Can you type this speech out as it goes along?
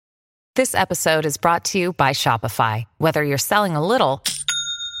This episode is brought to you by Shopify. Whether you're selling a little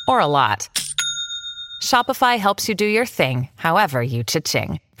or a lot, Shopify helps you do your thing, however you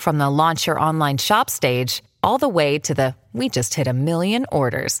cha-ching. From the launch your online shop stage, all the way to the we just hit 1 million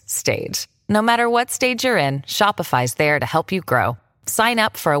orders stage. No matter what stage you're in, Shopify's there to help you grow. Sign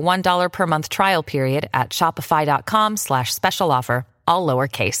up for a $1 per month trial period at shopify.com/special offer, all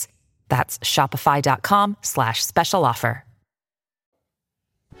lowercase. That's shopify.com/special offer.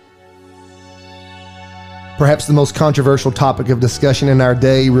 Perhaps the most controversial topic of discussion in our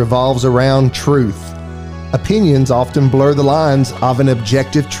day revolves around truth. Opinions often blur the lines of an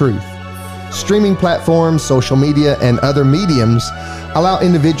objective truth. Streaming platforms, social media, and other mediums allow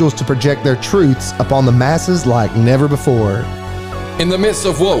individuals to project their truths upon the masses like never before. In the midst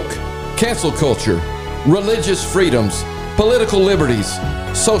of woke, cancel culture, religious freedoms, political liberties,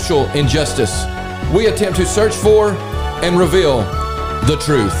 social injustice, we attempt to search for and reveal the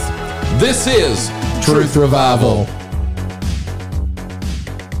truth. This is Truth Revival.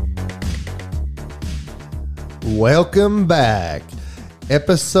 Welcome back.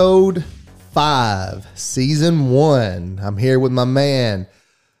 Episode 5, Season 1. I'm here with my man,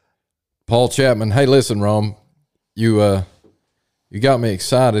 Paul Chapman. Hey, listen, Rome, you got me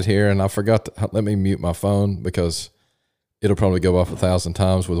excited here, and I forgot to let me mute my phone because it'll probably go off 1,000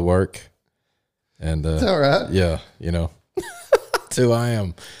 times with work. And it's all right. Yeah, you know, that's who I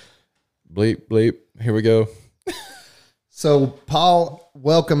am. Bleep, bleep. Here we go. So, Paul,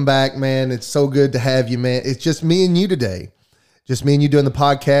 welcome back, man. It's so good to have you, man. It's just me and you today. Just me and you doing the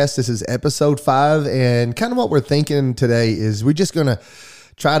podcast. This is episode 5, and kind of what we're thinking today is we're just going to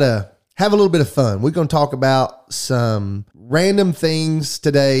try to have a little bit of fun. We're going to talk about some random things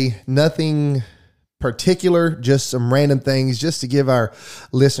today. Nothing particular, just some random things, just to give our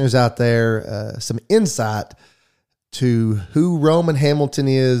listeners out there some insight to who Roman Hamilton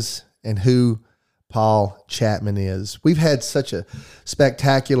is and who Paul Chapman is. We've had such a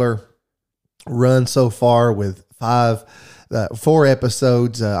spectacular run so far with 4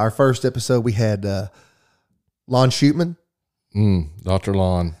 episodes. Our first episode, we had Lon Shootman. Dr.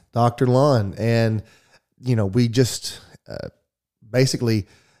 Lon. Dr. Lon. And, you know, we just basically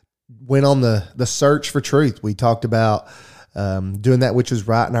went on the search for truth. We talked about doing that which is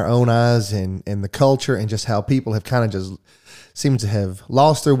right in our own eyes and the culture, and just how people have kind of just seemed to have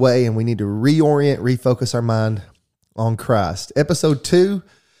lost their way, and we need to refocus our mind on Christ. Episode 2,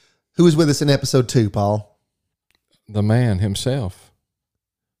 who was with us in episode 2, Paul? The man himself,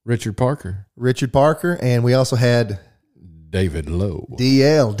 Richard Parker. Richard Parker, and we also had David Lowe.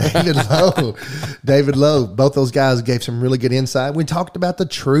 David Lowe. David Lowe. Both those guys gave some really good insight. We talked about the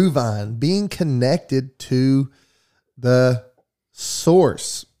true vine, being connected to the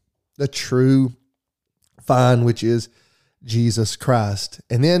source, the true vine, which is Jesus Christ.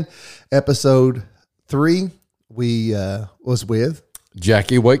 And then episode 3, we was with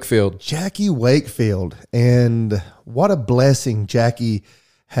Jackie Wakefield. Jackie Wakefield. And what a blessing Jackie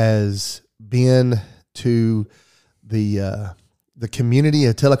has been to the community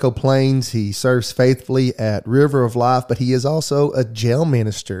of Tellico Plains. He serves faithfully at River of Life, but he is also a jail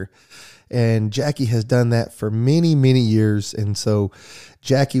minister. And Jackie has done that for many, many years. And so,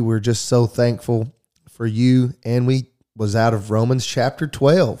 Jackie, we're just so thankful for you. And we was out of Romans chapter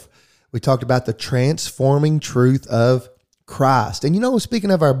 12. We talked about the transforming truth of Christ. And, you know, speaking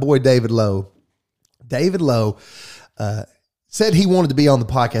of our boy David Lowe said he wanted to be on the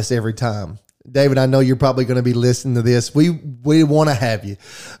podcast every time. David, I know you're probably going to be listening to this. We want to have you,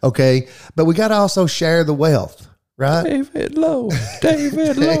 okay? But we got to also share the wealth, right? David Lowe.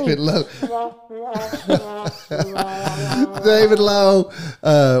 David Lowe. David Lowe. David Lowe.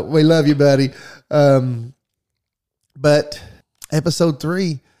 We love you, buddy. But episode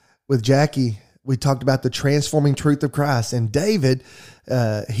 3 with Jackie, we talked about the transforming truth of Christ. And David,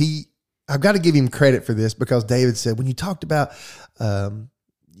 I've got to give him credit for this, because David said, when you talked about,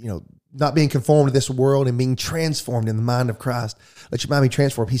 not being conformed to this world and being transformed in the mind of Christ, let your mind be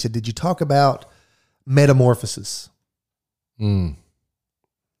transformed. He said, did you talk about metamorphosis?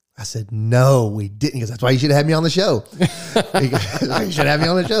 I said, no, we didn't. He goes, that's why you should have me on the show. You should have me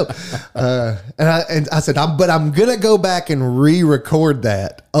on the show. And I said, I'm going to go back and re-record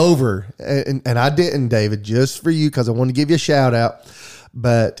that over. And I didn't, David, just for you, because I want to give you a shout out.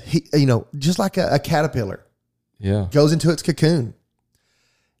 But he, just like a caterpillar, goes into its cocoon.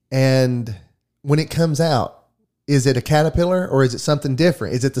 And when it comes out, is it a caterpillar or is it something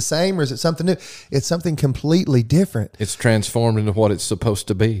different? Is it the same or is it something new? It's something completely different. It's transformed into what it's supposed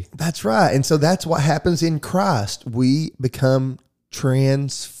to be. That's right. And so that's what happens in Christ. We become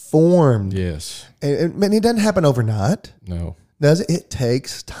transformed. Yes. And it doesn't happen overnight. No. Does it? It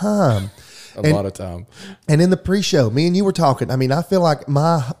takes time. A lot of time. And in the pre-show, me and you were talking. I mean, I feel like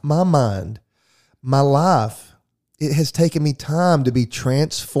my mind, my life, it has taken me time to be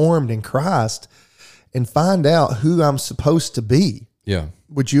transformed in Christ and find out who I'm supposed to be. Yeah.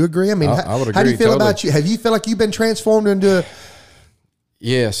 Would you agree? I mean, I would agree. How do you feel totally. about you? Have you feel like you've been transformed into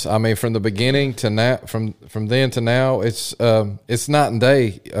Yes, I mean from the beginning to now, from then to now, it's night and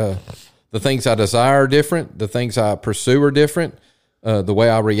day. The things I desire are different. The things I pursue are different. The way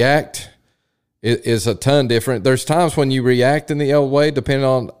I react is a ton different. There's times when you react in the old way, depending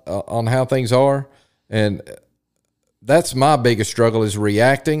on how things are, and that's my biggest struggle is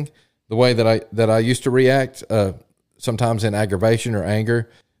reacting the way that I used to react. Sometimes in aggravation or anger,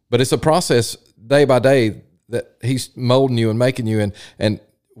 but it's a process day by day that he's molding you and making you. And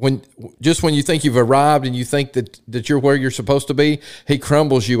when you think you've arrived and you think that you're where you're supposed to be, he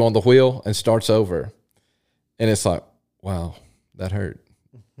crumbles you on the wheel and starts over. And it's like, wow, that hurt,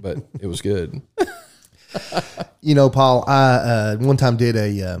 but it was good. You know, Paul, I one time did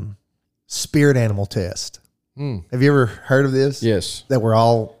a spirit animal test. Have you ever heard of this? Yes. That we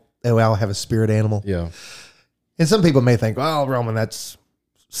all have a spirit animal. Yeah. And some people may think, well, Roman, that's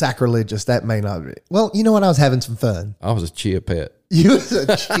sacrilegious. That may not be. Well, you know what? I was having some fun. I was a chia pet. You was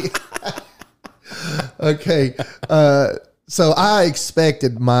a Okay. So I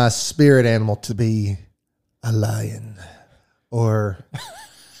expected my spirit animal to be a lion or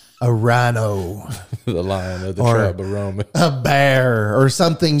a rhino, The lion of the Or- tribe of Roman. a bear or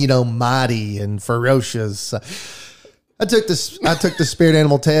something, mighty and ferocious. I took the spirit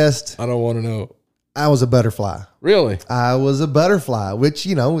animal test. I don't want to know. I was a butterfly. Really? I was a butterfly, which,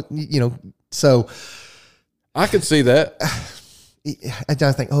 so I could see that. I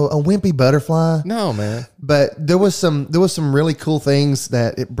think, a wimpy butterfly. No, man. But there was some really cool things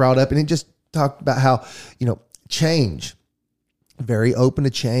that it brought up, and it just talked about how, change, very open to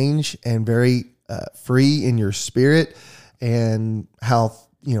change and very free in your spirit, and how,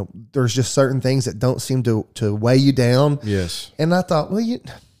 there's just certain things that don't seem to weigh you down. Yes. And I thought, well,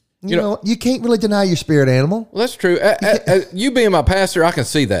 you know, you can't really deny your spirit animal. Well, that's true. You being my pastor, I can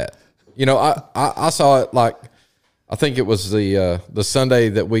see that. I saw it like, I think it was the Sunday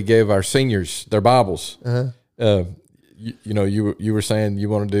that we gave our seniors their Bibles. Uh-huh. You were saying you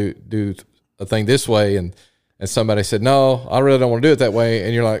want to do a thing this way, and somebody said, no, I really don't want to do it that way.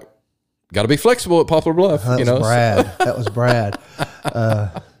 And you're like, got to be flexible at Poplar Bluff. That was Brad. That was Brad.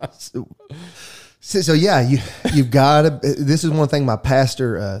 So yeah, you've got to. This is one thing my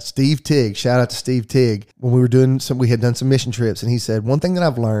pastor Steve Tigg. Shout out to Steve Tigg. When we had done some mission trips, and he said one thing that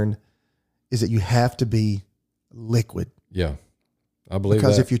I've learned is that you have to be liquid. Yeah, I believe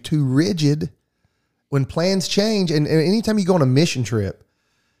because that. if you're too rigid, when plans change, and anytime you go on a mission trip,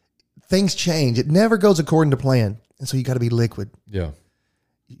 things change. It never goes according to plan, and so you got to be liquid. Yeah,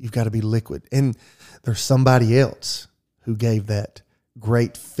 you've got to be liquid. And there's somebody else who gave that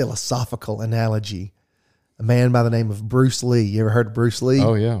great philosophical analogy, a man by the name of Bruce Lee. You ever heard of Bruce Lee?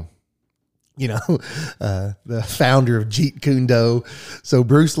 Oh, yeah. The founder of Jeet Kune Do. So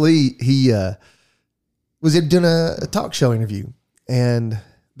Bruce Lee, he was doing a talk show interview, and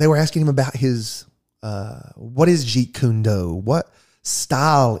they were asking him about his, what is Jeet Kune Do? What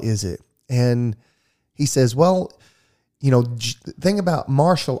style is it? And he says, well, thing about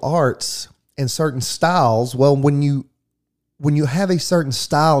martial arts and certain styles, well, when you have a certain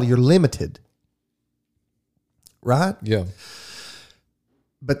style, you're limited, right? Yeah.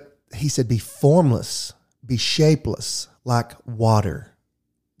 But he said, be formless, be shapeless, like water.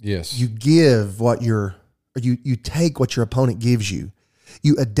 Yes. You give you take what your opponent gives you.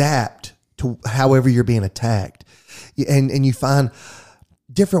 You adapt to however you're being attacked. And you find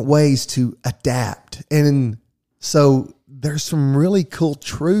different ways to adapt. And so there's some really cool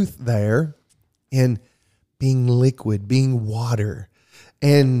truth there in being liquid, being water,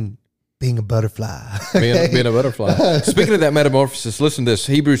 and being a butterfly. Being a butterfly. Speaking of that metamorphosis, listen to this.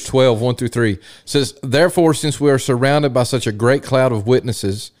 Hebrews 12, 1-3 says, therefore, since we are surrounded by such a great cloud of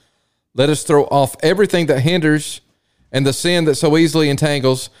witnesses, let us throw off everything that hinders and the sin that so easily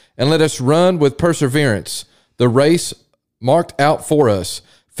entangles, and let us run with perseverance the race marked out for us,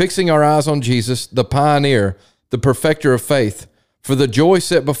 fixing our eyes on Jesus, the pioneer, the perfecter of faith. For the joy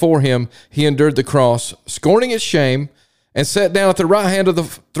set before him, he endured the cross, scorning its shame, and sat down at the right hand of the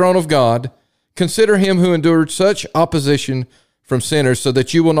throne of God. Consider him who endured such opposition from sinners, so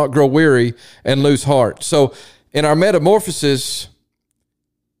that you will not grow weary and lose heart. So in our metamorphosis,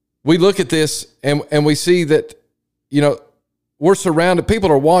 we look at this and we see that, we're surrounded.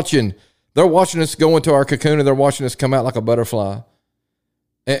 People are watching. They're watching us go into our cocoon, and they're watching us come out like a butterfly.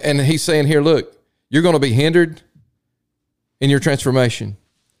 And he's saying here, look, you're going to be hindered in your transformation.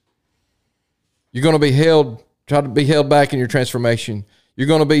 You're going to try to be held back in your transformation. You're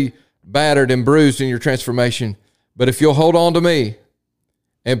going to be battered and bruised in your transformation. But if you'll hold on to me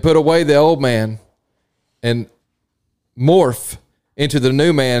and put away the old man and morph into the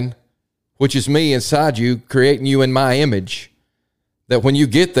new man, which is me inside you, creating you in my image, that when you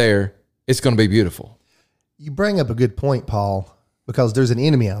get there, it's going to be beautiful. You bring up a good point, Paul, because there's an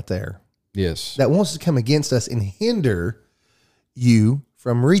enemy out there. Yes. That wants to come against us and hinder you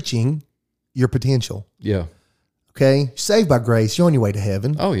from reaching your potential. Yeah. Okay? Saved by grace, you're on your way to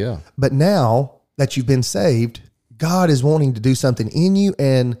heaven. Oh, yeah. But now that you've been saved, God is wanting to do something in you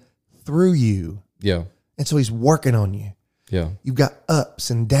and through you. Yeah. And so he's working on you. Yeah. You've got ups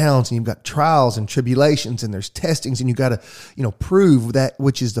and downs, and you've got trials and tribulations, and there's testings, and you got to, prove that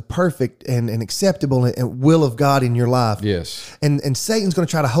which is the perfect and acceptable and will of God in your life. Yes. And Satan's going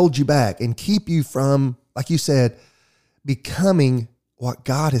to try to hold you back and keep you from, like you said, becoming what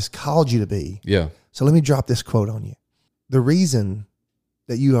God has called you to be. Yeah. So let me drop this quote on you. The reason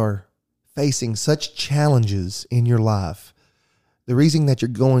that you are facing such challenges in your life, the reason that you're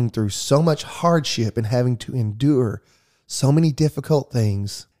going through so much hardship and having to endure so many difficult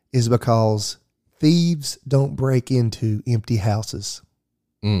things is because thieves don't break into empty houses.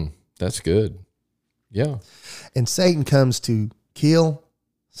 That's good. Yeah. And Satan comes to kill,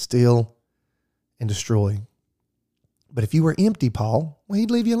 steal, and destroy. But if you were empty, Paul, well,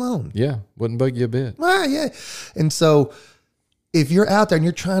 he'd leave you alone. Yeah. Wouldn't bug you a bit. Ah, yeah. And so if you're out there and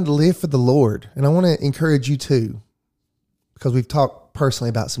you're trying to live for the Lord, and I want to encourage you too, because we've talked personally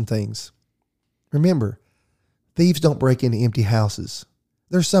about some things. Remember, thieves don't break into empty houses.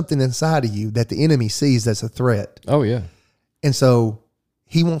 There's something inside of you that the enemy sees as a threat. Oh, yeah. And so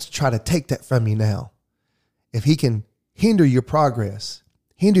he wants to try to take that from you now. If he can hinder your progress,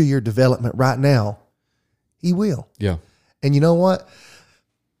 hinder your development right now, he will. Yeah. And you know what?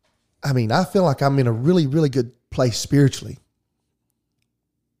 I mean, I feel like I'm in a really, really good place spiritually.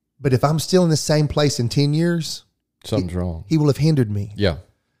 But if I'm still in the same place in 10 years, something's wrong. He will have hindered me. Yeah.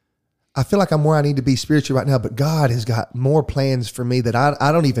 I feel like I'm where I need to be spiritually right now, but God has got more plans for me that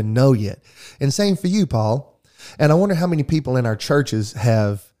I don't even know yet. And same for you, Paul. And I wonder how many people in our churches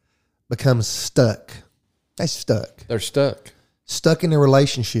have become stuck. They're stuck. They're stuck. Stuck in their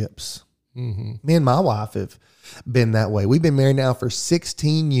relationships. Mm-hmm. Me and my wife have been that way. We've been married now for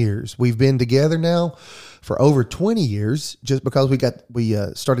 16 years. We've been together now for over 20 years just because we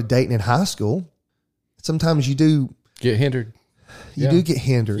started dating in high school. Sometimes you do get hindered. You do get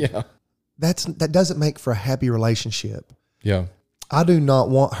hindered. Yeah. That doesn't make for a happy relationship. Yeah. I do not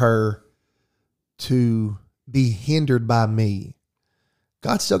want her to be hindered by me.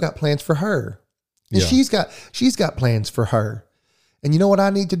 God's still got plans for her. And she's got plans for her. And you know what I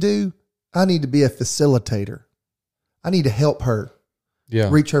need to do? I need to be a facilitator. I need to help her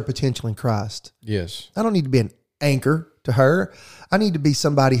reach her potential in Christ. Yes. I don't need to be an anchor to her. I need to be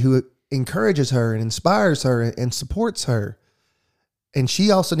somebody who encourages her and inspires her and supports her. And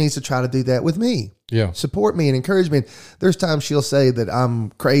she also needs to try to do that with me. Yeah. Support me and encourage me. And there's times she'll say that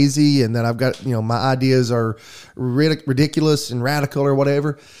I'm crazy and that I've got, my ideas are ridiculous and radical or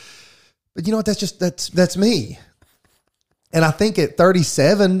whatever. But you know what? That's me. And I think at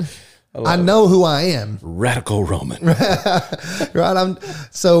 37, I know who I am. Radical Roman. Right.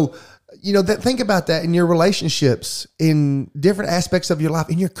 Think about that in your relationships, in different aspects of your life,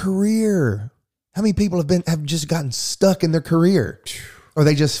 in your career. How many people have just gotten stuck in their career, or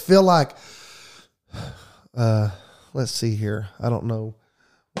they just feel like, let's see here. I don't know.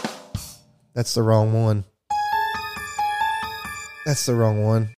 That's the wrong one. That's the wrong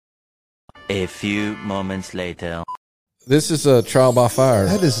one. A few moments later. This is a trial by fire.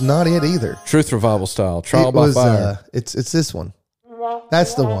 That is not it either. Truth revival style. Trial by fire. It's this one.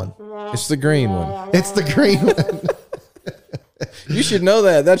 That's the one. It's the green one. It's the green one. You should know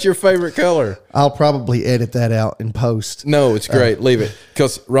that. That's your favorite color. I'll probably edit that out in post. No, it's great. Leave it.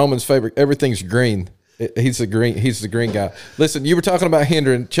 Because Roman's favorite, everything's green. He's the green guy. Listen, you were talking about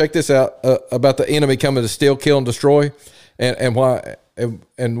hindering. Check this out about the enemy coming to steal, kill, and destroy, and why.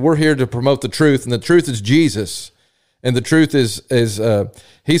 And we're here to promote the truth, and the truth is Jesus. And the truth is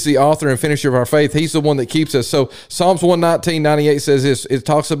he's the author and finisher of our faith. He's the one that keeps us. So Psalms 119:98 says this. It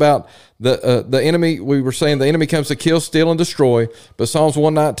talks about the enemy. We were saying the enemy comes to kill, steal, and destroy. But Psalms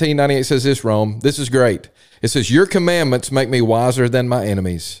 119:98 says this, Rome. This is great. It says, your commandments make me wiser than my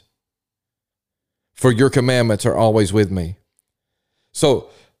enemies. For your commandments are always with me. So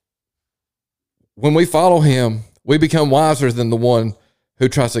when we follow him, we become wiser than the one who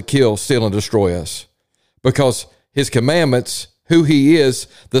tries to kill, steal, and destroy us. Because his commandments, who he is,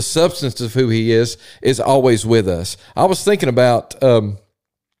 the substance of who he is always with us. I was thinking about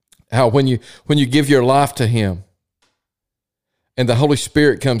how when you give your life to him and the Holy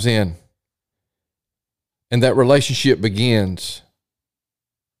Spirit comes in and that relationship begins,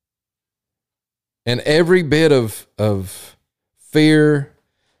 and every bit of fear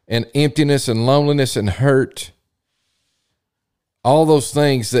and emptiness and loneliness and hurt, all those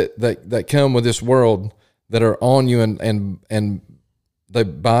things that come with this world that are on you and they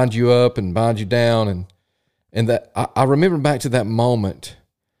bind you up and bind you down. And that I remember back to that moment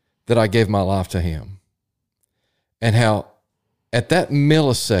that I gave my life to him, and how at that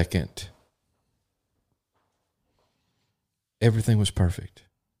millisecond, everything was perfect.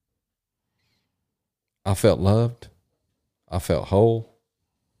 I felt loved. I felt whole.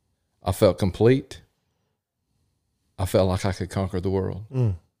 I felt complete. I felt like I could conquer the world.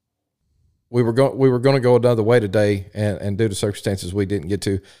 We were going to go another way today, and due to circumstances we didn't get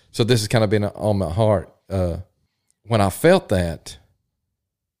to. So this has kind of been on my heart. When I felt that,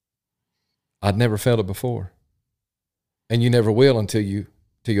 I'd never felt it before, and you never will until you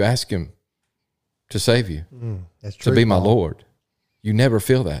ask him to save you, That's true, to be my Paul. Lord. You never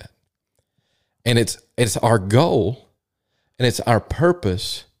feel that, and it's our goal, and it's our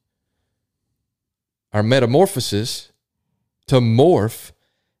purpose, our metamorphosis, to morph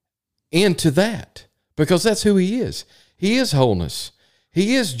into that, because that's who he is. He is wholeness.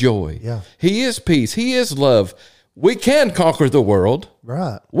 He is joy. Yeah. He is peace. He is love. We can conquer the world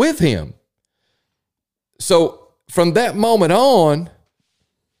Right. with him. So from that moment on,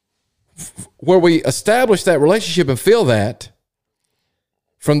 where we establish that relationship and feel that,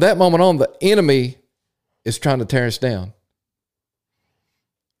 from that moment on, the enemy is trying to tear us down,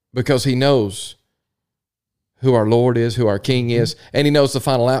 because he knows who our Lord is, who our King is, and he knows the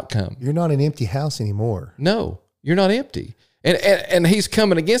final outcome. You're not an empty house anymore. No, you're not empty. And he's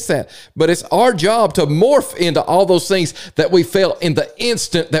coming against that. But it's our job to morph into all those things that we felt in the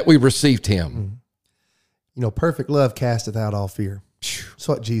instant that we received him. You know, perfect love casteth out all fear. That's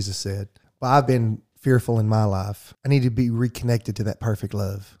what Jesus said. Well, I've been fearful in my life. I need to be reconnected to that perfect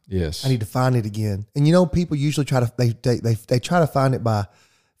love. Yes. I need to find it again. And you know, people usually try to they try to find it by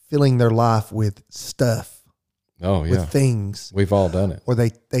filling their life with stuff, Oh, yeah. with things. We've all done it. Or they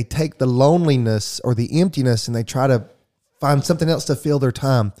take the loneliness or the emptiness and they try to find something else to fill their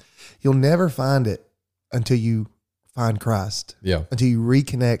time. You'll never find it until you find Christ. Yeah. Until you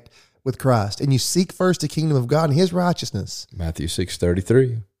reconnect with Christ and you seek first the kingdom of God and his righteousness. Matthew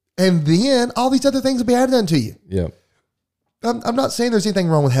 6:33. And then all these other things will be added unto you. Yeah. I'm not saying there's anything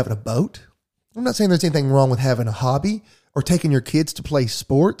wrong with having a boat. I'm not saying there's anything wrong with having a hobby or taking your kids to play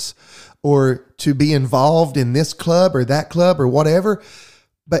sports or to be involved in this club or that club or whatever.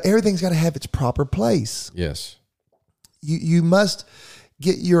 But everything's got to have its proper place. Yes. You must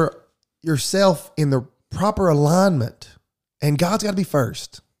get yourself in the proper alignment, and God's got to be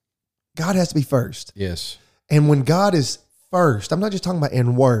first. God has to be first. Yes. And when God is first, I'm not just talking about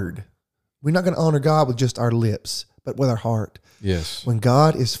in word. We're not going to honor God with just our lips, but with our heart. Yes. When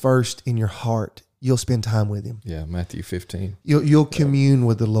God is first in your heart, you'll spend time with him. Yeah. Matthew 15. You'll commune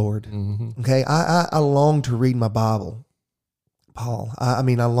with the Lord. Mm-hmm. Okay. I long to read my Bible, Paul. I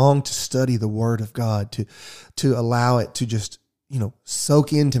mean, I long to study the word of God, to allow it to just,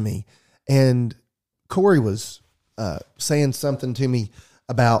 soak into me. And Corey was saying something to me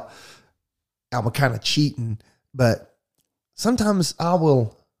about I'm kind of cheating, but sometimes I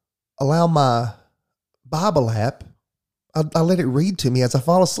will allow my Bible app, I let it read to me as I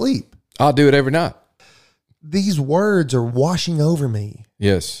fall asleep. I'll do it every night. These words are washing over me.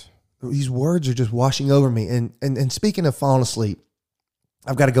 Yes. These words are just washing over me. And speaking of falling asleep,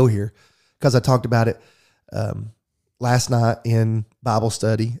 I've got to go here because I talked about it last night in Bible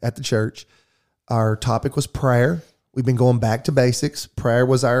study at the church. Our topic was prayer. We've been going back to basics. Prayer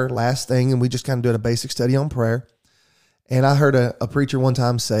was our last thing, and we just kind of did a basic study on prayer. And I heard a preacher one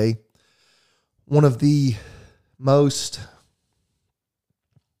time say, one of the most,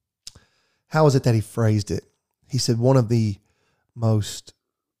 how is it that he phrased it? He said, one of the most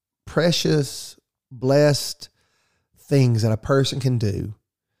precious, blessed things that a person can do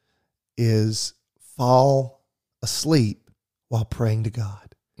is fall asleep while praying to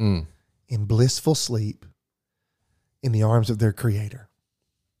God in blissful sleep in the arms of their Creator.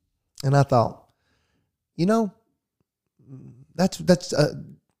 And I thought,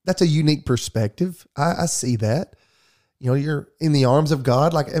 that's a unique perspective. I see that. You're in the arms of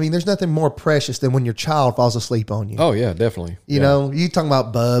God. There's nothing more precious than when your child falls asleep on you. Oh, yeah, definitely. You talking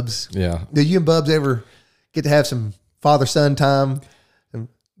about Bubs. Yeah. Did you and Bubs ever get to have some father-son time?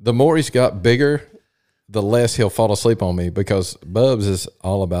 The more he's got bigger, the less he'll fall asleep on me, because Bubs is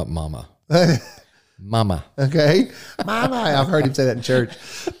all about mama. Mama. Okay. Mama. I've heard him say that in church.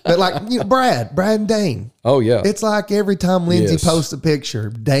 But like, Brad and Dane. Oh, yeah. It's like every time Lindsay Yes. posts a picture,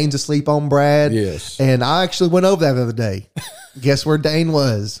 Dane's asleep on Brad. Yes. And I actually went over that the other day. Guess where Dane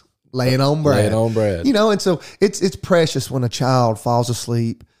was? Laying on Brad. Laying on Brad. And so it's precious when a child falls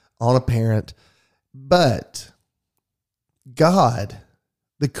asleep on a parent. But God,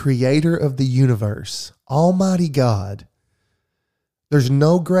 the creator of the universe, Almighty God, there's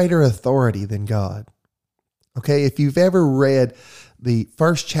no greater authority than God. Okay, if you've ever read the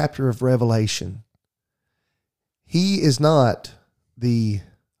first chapter of Revelation, he is not the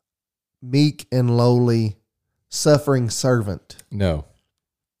meek and lowly, suffering servant. No.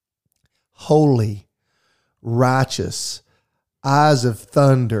 Holy, righteous, eyes of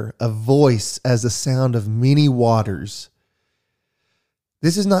thunder, a voice as the sound of many waters.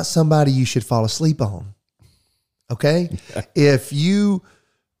 This is not somebody you should fall asleep on. Okay? If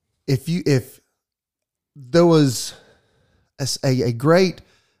there was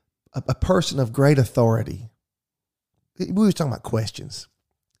a person of great authority, we were talking about questions.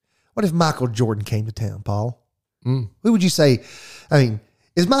 What if Michael Jordan came to town, Paul? Who would you say? I mean,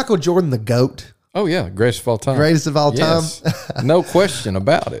 is Michael Jordan the GOAT? Oh, yeah. Greatest of all time. Greatest of all time? Yes. No question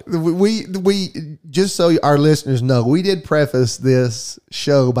about it. We just so our listeners know, we did preface this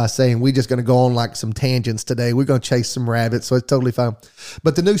show by saying we're just going to go on like some tangents today. We're going to chase some rabbits, so it's totally fine.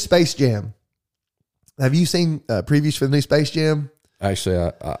 But the new Space Jam, have you seen previews for the new Space Jam?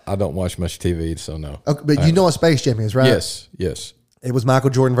 Actually, I don't watch much TV, so no. Okay, but you know what Space Jam is, right? Yes. It was Michael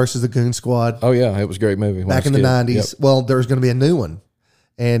Jordan versus the Goon Squad. Oh, yeah. It was a great movie. Back in the 90s. Yep. Well, there's going to be a new one,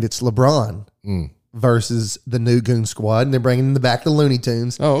 and it's LeBron versus the new Goon Squad, and they're bringing back the Looney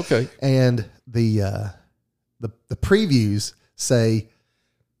Tunes. Oh, okay. And the previews say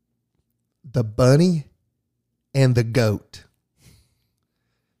the bunny and the goat.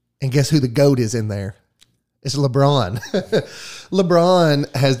 And guess who the goat is in there? It's LeBron.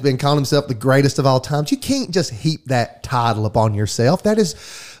 LeBron has been calling himself the greatest of all times. You can't just heap that title upon yourself. That is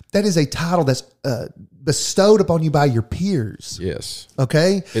a title that's bestowed upon you by your peers. Yes.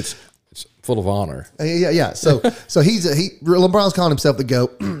 Okay? It's full of honor. Yeah. So LeBron's calling himself the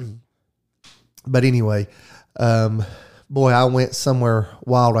GOAT. But anyway, boy, I went somewhere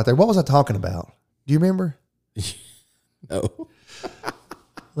wild right there. What was I talking about? Do you remember? No.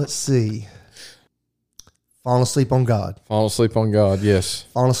 Let's see. Falling asleep on God. Fall asleep on God, yes.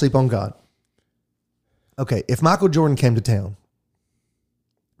 Falling asleep on God. Okay, if Michael Jordan came to town,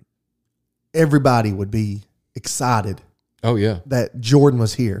 everybody would be excited Oh, yeah. that Jordan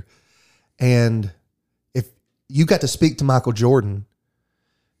was here. And if you got to speak to Michael Jordan,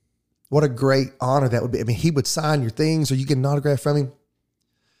 what a great honor that would be. I mean, he would sign your things or you get an autograph from him.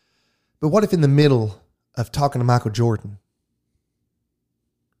 But what if in the middle of talking to Michael Jordan,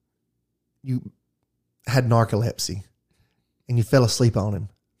 you had narcolepsy and you fell asleep on him?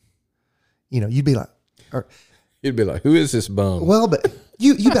 You'd be like, You'd be like, who is this bum? well, but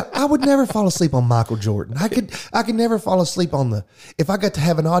I would never fall asleep on Michael Jordan. I could never fall asleep on if I got to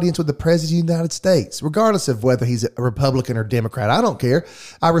have an audience with the President of the United States, regardless of whether he's a Republican or Democrat. I don't care.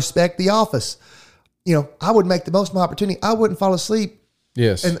 I respect the office. I would make the most of my opportunity. I wouldn't fall asleep.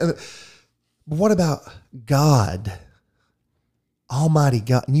 Yes. But what about God? Almighty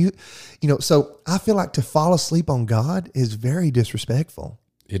God. And so I feel like to fall asleep on God is very disrespectful.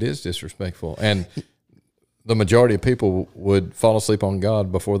 It is disrespectful. And the majority of people would fall asleep on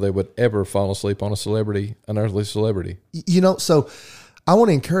God before they would ever fall asleep on a celebrity, an earthly celebrity. So I want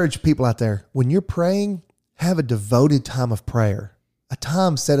to encourage people out there, when you're praying, have a devoted time of prayer, a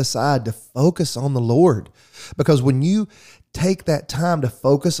time set aside to focus on the Lord. Because when you take that time to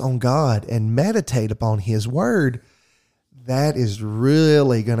focus on God and meditate upon His Word, that is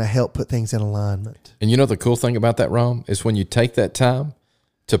really going to help put things in alignment. And the cool thing about that, Rom, is when you take that time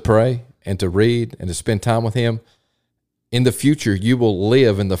to pray and to read and to spend time with Him, in the future, you will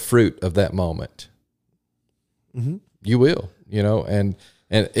live in the fruit of that moment. Mm-hmm. You will, and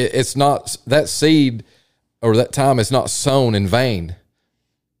it's not, that seed or that time is not sown in vain.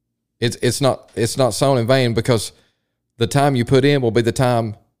 It's not sown in vain, because the time you put in will be the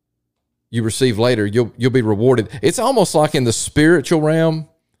time you receive later. You'll be rewarded. It's almost like in the spiritual realm,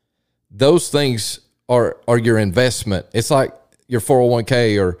 those things are your investment. It's like your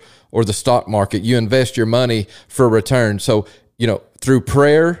 401k or the stock market. You invest your money for a return. So, through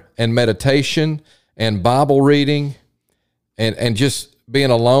prayer and meditation and Bible reading and just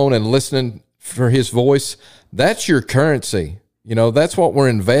being alone and listening for His voice, that's your currency. That's what we're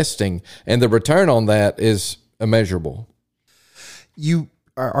investing, and the return on that is immeasurable. You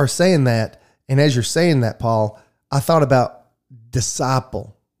are saying that, And as you're saying that, Paul, I thought about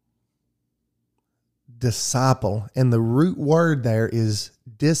disciple. Disciple. And the root word there is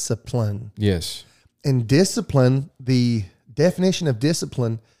discipline. Yes. And discipline, the definition of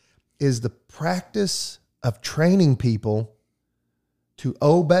discipline is the practice of training people to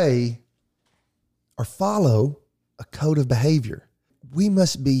obey or follow a code of behavior. We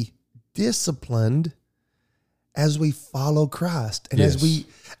must be disciplined as we follow Christ. And Yes.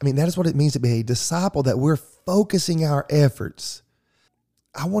 that is what it means to be a disciple, that we're focusing our efforts.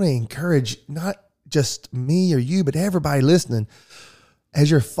 I want to encourage not just me or you, but everybody listening. As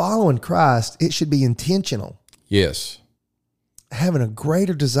you're following Christ, it should be intentional. Yes. Having a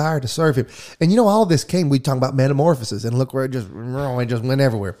greater desire to serve him. And all this came, we talking about metamorphosis, and look where it just went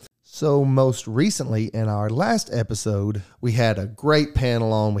everywhere. So most recently in our last episode, we had a great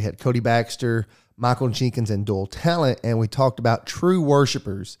panel on. We had Cody Baxter, Michael Jenkins, and Doyle Talent, and we talked about true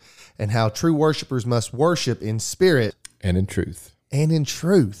worshipers and how true worshipers must worship in spirit And in truth. and in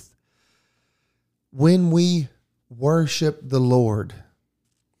truth. When we worship the Lord,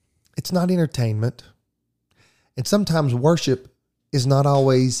 it's not entertainment. And sometimes worship is not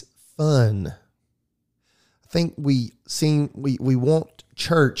always fun. I think we want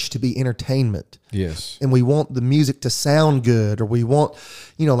church to be entertainment. Yes. And we want the music to sound good, or we want,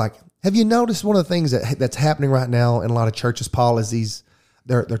 have you noticed one of the things that's happening right now in a lot of churches, Paul, is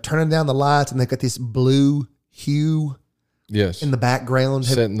they're turning down the lights and they've got this blue hue Yes. in the background.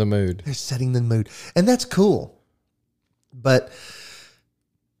 Setting the mood. They're setting the mood. And that's cool. But,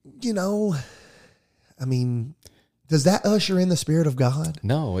 does that usher in the Spirit of God?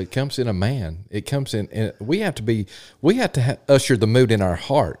 No, it comes in a man. It comes in, and we have to usher the mood in our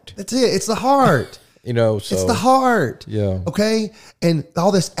heart. That's it. It's the heart. So It's the heart. Yeah. Okay. And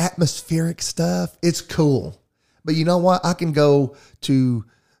all this atmospheric stuff, it's cool. But you know what? I can go to,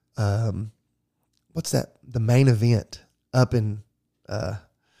 what's that? The Main Event up in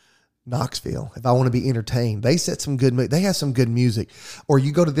Knoxville. If I want to be entertained, they set some good, they have some good music. Or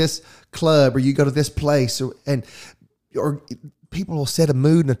you go to this club, or you go to this place, or people will set a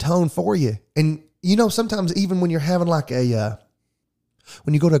mood and a tone for you. And sometimes even when you're having when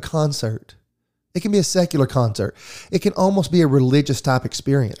you go to a concert, it can be a secular concert. It can almost be a religious type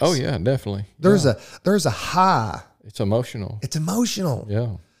experience. Oh yeah, definitely. There's a high. It's emotional. It's emotional.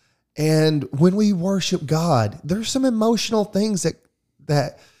 Yeah. And when we worship God, there's some emotional things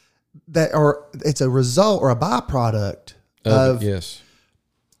that are, it's a result or a byproduct of yes.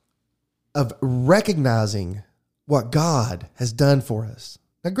 of recognizing what God has done for us.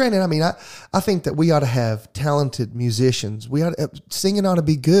 Now, granted, I think that we ought to have talented musicians. Singing ought to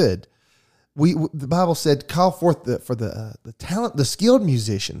be good. The Bible said, call forth the talent, the skilled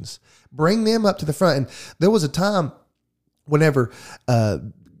musicians, bring them up to the front. And there was a time whenever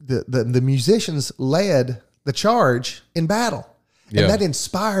the musicians led the charge in battle, and that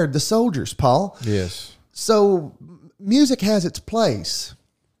inspired the soldiers, Paul. Yes. So music has its place,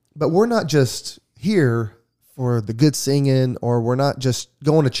 but we're not just here for the good singing, or we're not just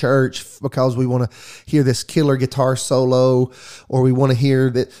going to church because we want to hear this killer guitar solo, or we want to hear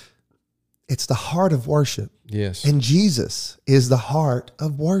that. It's the heart of worship. Yes. And Jesus is the heart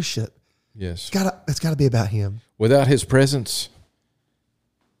of worship. Yes. It's got to be about him. Without his presence,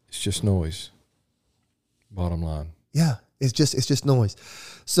 it's just noise. Bottom line. Yeah, it's just noise.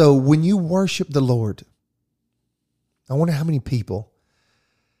 So when you worship the Lord, I wonder how many people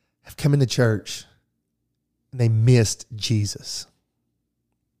have come into church and they missed Jesus,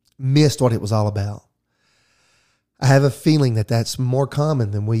 missed what it was all about. I have a feeling that that's more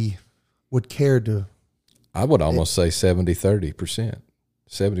common than we would care to. I would almost say 70-30%,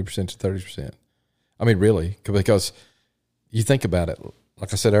 70% to 30%. Really, because you think about it,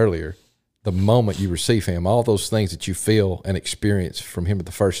 like I said earlier, the moment you receive him, all those things that you feel and experience from him at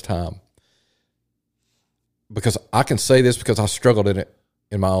the first time. Because I can say this because I struggled in it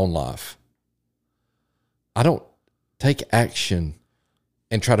in my own life. I don't take action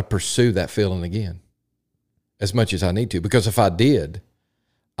and try to pursue that feeling again as much as I need to. Because if I did,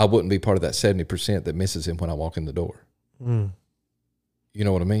 I wouldn't be part of that 70% that misses him when I walk in the door. Mm. You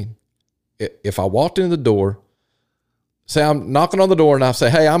know what I mean? If I walked in the door, say I'm knocking on the door and I say,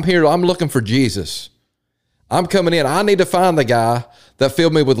 hey, I'm here. I'm looking for Jesus. I'm coming in. I need to find the guy that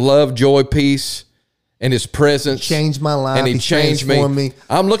filled me with love, joy, peace, and his presence. He changed my life. And he changed me.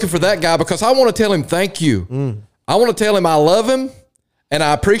 I'm looking for that guy because I want to tell him thank you. Mm. I want to tell him I love him and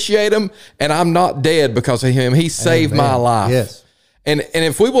I appreciate him and I'm not dead because of him. He saved my life. Yes. And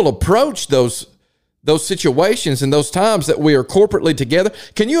if we will approach those situations and those times that we are corporately together,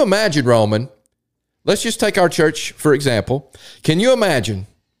 can you imagine, Roman? Let's just take our church, for example. Can you imagine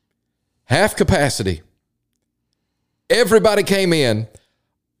half capacity. Everybody came in.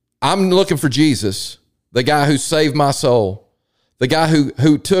 I'm looking for Jesus, the guy who saved my soul, the guy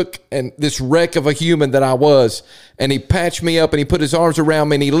who took this wreck of a human that I was, and he patched me up and he put his arms around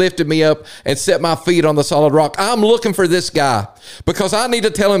me and he lifted me up and set my feet on the solid rock. I'm looking for this guy because I need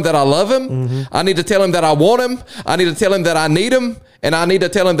to tell him that I love him. Mm-hmm. I need to tell him that I want him. I need to tell him that I need him. And I need to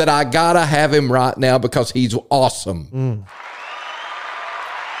tell him that I got to have him right now because he's awesome. Mm.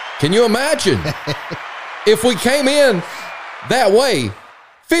 Can you imagine if we came in that way?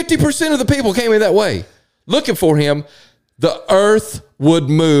 50% of the people came in that way looking for him. The earth would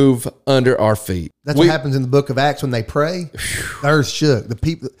move under our feet. That's what happens in the book of Acts when they pray. The earth shook. The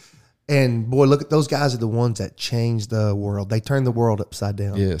people, and boy, look at those guys are the ones that changed the world. They turned the world upside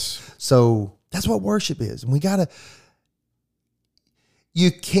down. Yes. So that's what worship is. And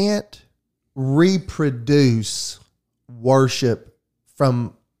you can't reproduce worship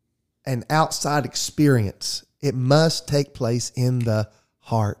from an outside experience. It must take place in the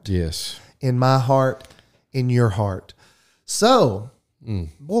heart. Yes. In my heart, in your heart. So,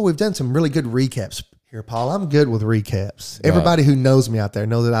 boy, we've done some really good recaps here, Paul. I'm good with recaps. Everybody who knows me out there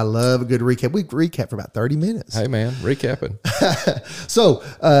know that I love a good recap. We recap for about 30 minutes. Hey, man, recapping. So,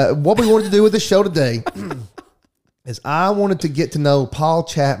 what we wanted to do with the show today is I wanted to get to know Paul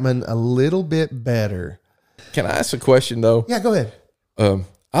Chapman a little bit better. Can I ask a question, though? Yeah, go ahead.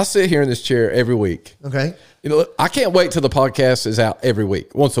 I sit here in this chair every week. Okay. You know, I can't wait till the podcast is out every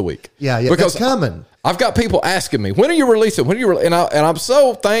week, once a week. Yeah, because that's coming. I've got people asking me, when are you releasing? When are you and I'm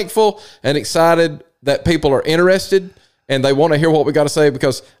so thankful and excited that people are interested and they want to hear what we got to say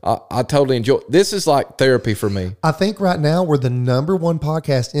because I totally enjoy. This is like therapy for me. I think right now we're the #1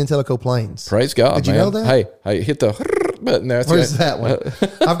 podcast in Tellico Plains. Praise God, Did you know that? Hey, hit the button there. Where's that one?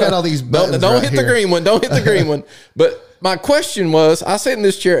 I've got all these buttons. Don't right hit here. the green one. Don't hit the green one. But my question was, I sit in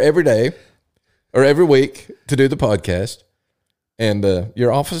this chair every day or every week to do the podcast. And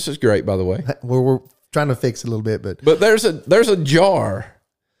your office is great, by the way. We're trying to fix it a little bit, but there's a jar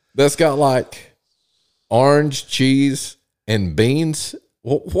that's got like orange cheese and beans.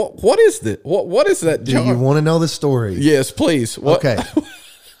 What is that? What is that jar? Do you want to know the story? Yes, please. Okay.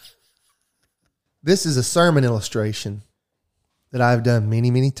 This is a sermon illustration that I've done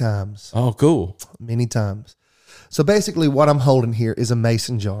many, many times. Oh, cool. Many times. So basically what I'm holding here is a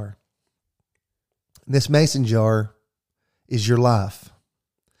mason jar. This mason jar is your life.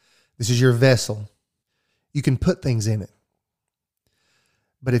 This is your vessel. You can put things in it.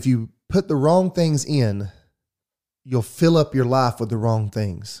 But if you put the wrong things in, you'll fill up your life with the wrong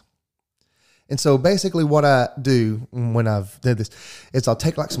things. And so basically what I do when I've done this is I'll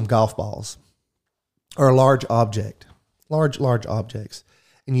take like some golf balls or a large object, large objects,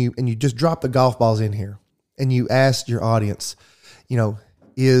 and you just drop the golf balls in here and you ask your audience,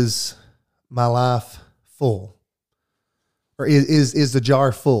 is my life full? Or is the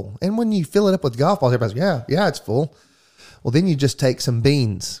jar full? And when you fill it up with golf balls, everybody's like, yeah, it's full. Well, then you just take some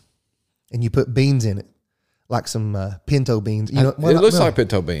beans and you put beans in it, like some pinto beans. It looks like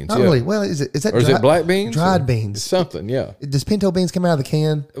pinto beans. Not really. Well, is that? Or is it black beans? Dried beans. It's something, yeah. Does pinto beans come out of the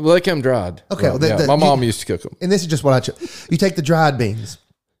can? Well, they come dried. Okay. Right, Well, my mom used to cook them. And this is just what you take the dried beans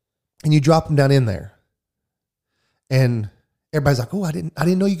and you drop them down in there. And everybody's like, oh, I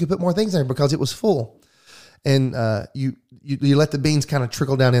didn't know you could put more things in there because it was full. And you let the beans kind of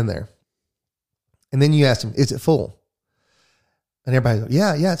trickle down in there. And then you ask them, is it full? And everybody goes,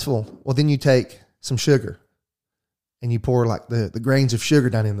 yeah, it's full. Well, then you take some sugar and you pour like the grains of sugar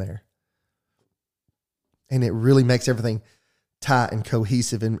down in there. And it really makes everything tight and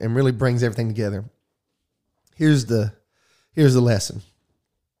cohesive and really brings everything together. Here's the lesson.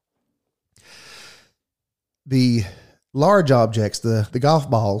 The large objects, the golf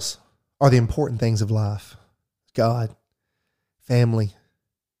balls, are the important things of life. God, family,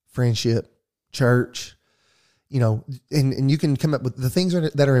 friendship, church, and you can come up with the things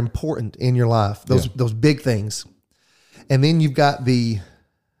that are important in your life, those big things. And then you've got the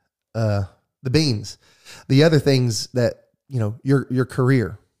beans, the other things that, your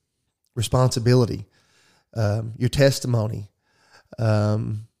career, responsibility, your testimony,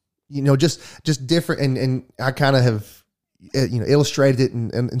 just different. And I kind of have, illustrated it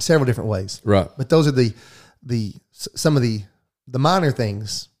in several different ways. Right. But those are some of the minor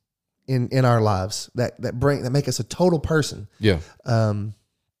things in our lives that make us a total person. Yeah.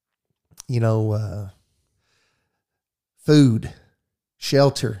 Food,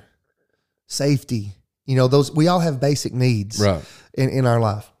 shelter, safety, those, we all have basic needs right. in our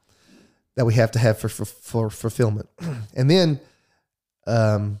life that we have to have for fulfillment. And then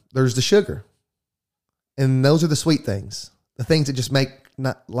there's the sugar. And those are the sweet things, the things that just make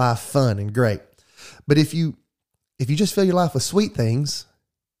not life fun and great. But if you just fill your life with sweet things,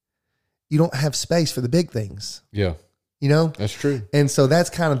 you don't have space for the big things. Yeah. You know? That's true. And so that's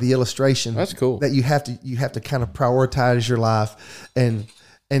kind of the illustration. That's cool. That you have to kind of prioritize your life. And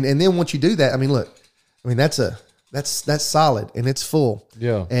then once you do that, I mean, look, I mean, that's solid and it's full.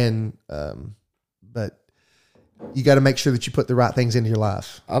 Yeah. And, but you got to make sure that you put the right things into your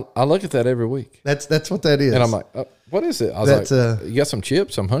life. I look at that every week. That's what that is. And I'm like, what is it? I was like, you got some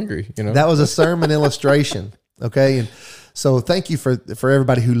chips? I'm hungry. You know, that was a sermon illustration. Okay. And so thank you for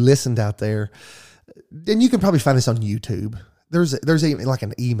everybody who listened out there. And you can probably find this on YouTube. There's even like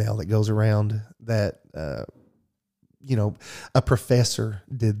an email that goes around that, a professor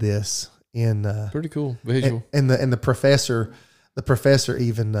did this in, pretty cool visual. And the professor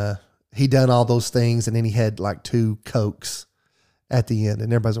even, he done all those things. And then he had like 2 Cokes at the end.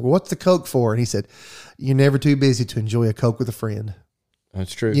 And everybody's like, well, what's the Coke for? And he said, you're never too busy to enjoy a Coke with a friend.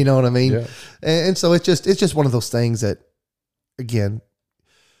 That's true. You know what I mean? Yeah. And so it's just one of those things that, again,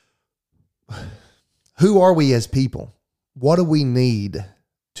 who are we as people? What do we need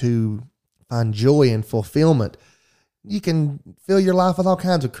to find joy and fulfillment? You can fill your life with all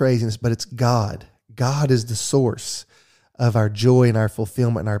kinds of craziness, but it's God. God is the source of our joy and our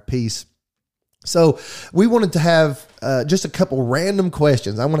fulfillment and our peace. So we wanted to have just a couple random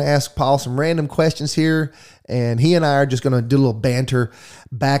questions. I'm going to ask Paul some random questions here, and he and I are just going to do a little banter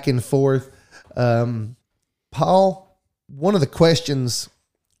back and forth. Paul, one of the questions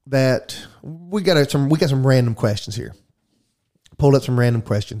that we got some random questions here. Pulled up some random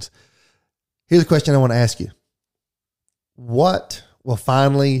questions. Here's a question I want to ask you. What will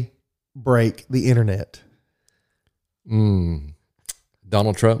finally break the internet?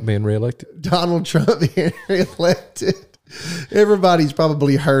 Donald Trump being reelected. Donald Trump being reelected. Everybody's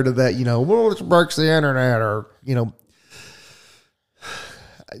probably heard of that, well, it breaks the internet, or,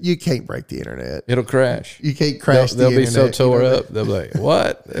 you can't break the internet. It'll crash. You can't crash They'll the be internet. so tore up. They'll be like,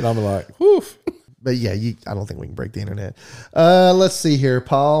 what? And I'm like, whew. But yeah, I don't think we can break the internet. Let's see here,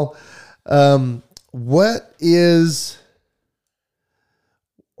 Paul. What is,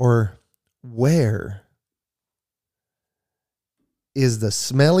 or where is the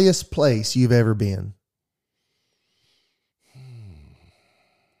smelliest place you've ever been?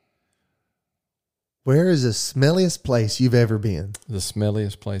 Where is the smelliest place you've ever been? The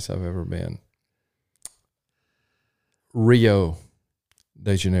smelliest place I've ever been. Rio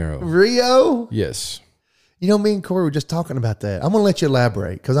de Janeiro. Rio? Yes. Me and Corey were just talking about that. I'm going to let you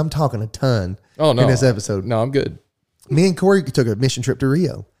elaborate because I'm talking a ton in this episode. No, I'm good. Me and Corey took a mission trip to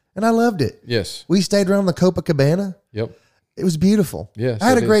Rio, and I loved it. Yes. We stayed around the Copacabana. Yep. It was beautiful. Yes. I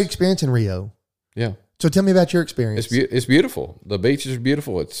had a great experience in Rio. Yeah. So tell me about your experience. It's beautiful. The beaches are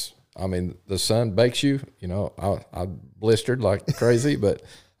beautiful. The sun bakes you. I blistered like crazy, but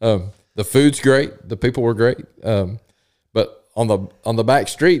the food's great. The people were great. But on the back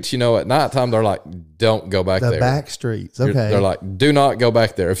streets, at nighttime, they're like, don't go back there. The back streets. Okay. They're like, do not go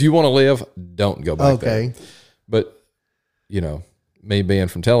back there. If you want to live, don't go back there. Okay. But, me being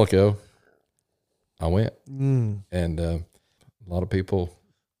from Tellico, I went. And a lot of people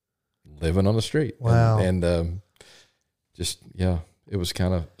living on the street. Wow. And it was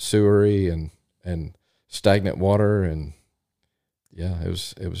kind of sewery and stagnant water, and it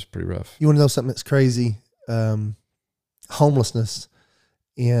was pretty rough. You want to know something that's crazy? Homelessness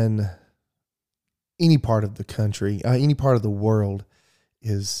in any part of the country, any part of the world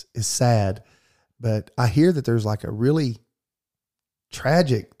is sad. But I hear that there's like a really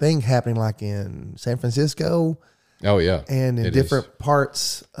tragic thing happening like in San Francisco. Oh yeah. And in different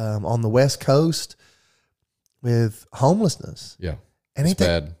parts on the West Coast with homelessness. Yeah. And ain't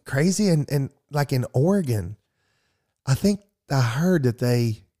that crazy? And like in Oregon, I think I heard that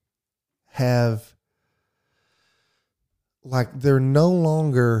they have, like, they're no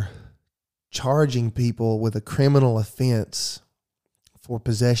longer charging people with a criminal offense for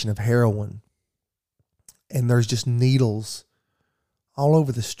possession of heroin. And there's just needles all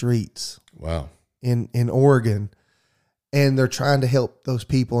over the streets. Wow. In Oregon. And they're trying to help those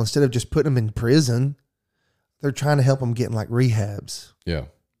people. Instead of just putting them in prison, they're trying to help them get in like rehabs. Yeah.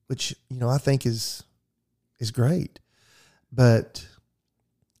 Which, I think is great. But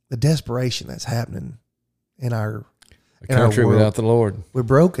the desperation that's happening in our country world, without the Lord. We're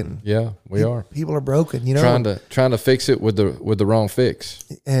broken. Yeah, we are. People are broken, Trying to fix it with the wrong fix.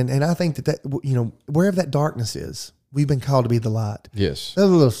 And I think that wherever that darkness is, we've been called to be the light. Yes. That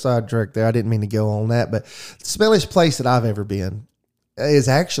was a little sidetrack there. I didn't mean to go on that, but the smelliest place that I've ever been is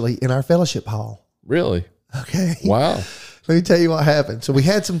actually in our fellowship hall. Really? Okay. Wow. Let me tell you what happened. So we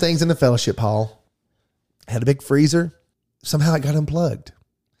had some things in the fellowship hall. Had a big freezer. somehow it got unplugged.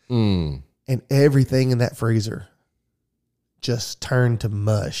 Mm. And everything in that freezer just turned to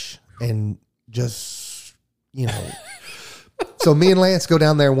mush and just, So me and Lance go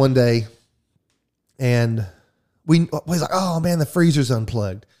down there one day and we was like, oh man, the freezer's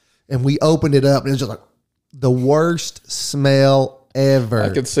unplugged. And we opened it up and it was just like the worst smell ever. I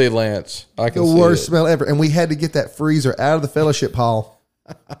could see Lance. The worst smell ever. And we had to get that freezer out of the fellowship hall,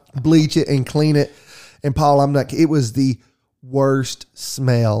 bleach it and clean it. And Paul, I'm like, it was the worst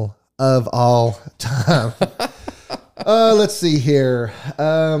smell of all time. Let's see here.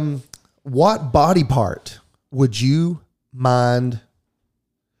 What body part wouldn't you mind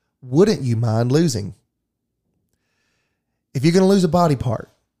losing? If you're going to lose a body part,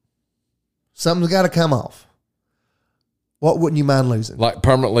 something's got to come off. What wouldn't you mind losing? Like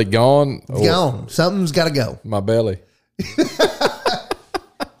permanently gone? Gone. Something's got to go. My belly.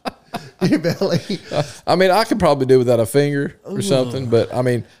 Your belly. I mean, I could probably do without a finger or something, but I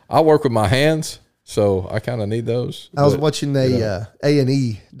mean, I work with my hands, so I kind of need those. I was watching a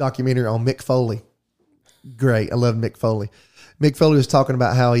A&E documentary on Mick Foley. Great. I love Mick Foley. Mick Foley was talking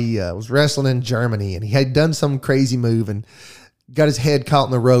about how he was wrestling in Germany and he had done some crazy move and got his head caught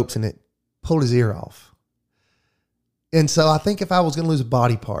in the ropes and it pulled his ear off. And so I think if I was going to lose a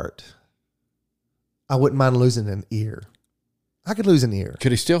body part, I wouldn't mind losing an ear. I could lose an ear.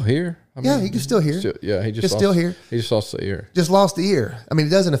 Could he still hear? He can still hear. He just still hear. He just lost the ear. Just lost the ear. I mean,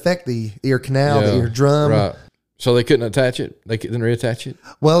 it doesn't affect the ear canal, the eardrum. Right. So they couldn't attach it? They couldn't reattach it?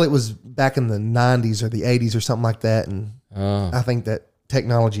 Well, it was back in the 90s or the 80s or something like that. And I think that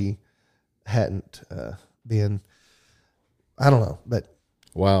technology hadn't been, I don't know. But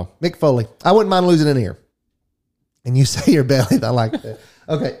wow. Mick Foley, I wouldn't mind losing an ear. And you say your belly. I like that.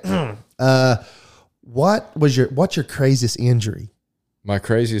 Okay. What's your craziest injury? My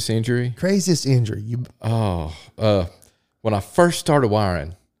craziest injury? Craziest injury. When I first started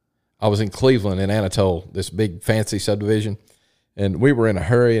wiring, I was in Cleveland in Anatole, this big fancy subdivision, and we were in a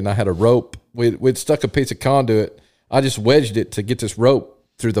hurry and I had a rope. We'd stuck a piece of conduit. I just wedged it to get this rope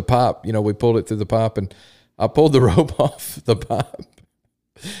through the pipe. We pulled it through the pipe and I pulled the rope off the pipe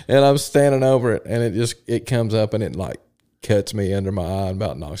and I'm standing over it and it comes up and it like cuts me under my eye and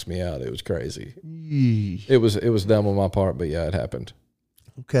about knocks me out. It was crazy. Yeesh. It was dumb on my part, but yeah, it happened.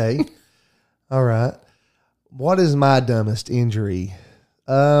 Okay. All right. What is my dumbest injury?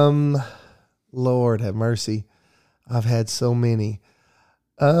 Lord have mercy. I've had so many.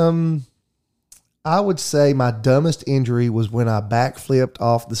 I would say my dumbest injury was when I backflipped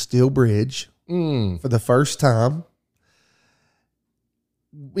off the steel bridge for the first time.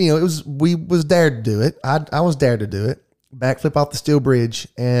 We was dared to do it. I was dared to do it. Backflip off the steel bridge,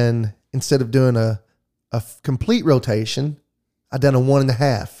 and instead of doing a complete rotation, I done a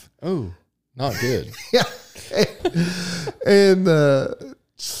 1.5. Oh, not good. Yeah. And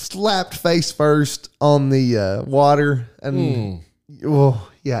slapped face first on the water, and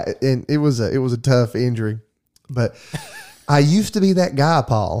and it was a tough injury. But I used to be that guy,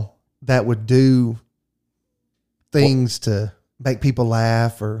 Paul, that would do things to make people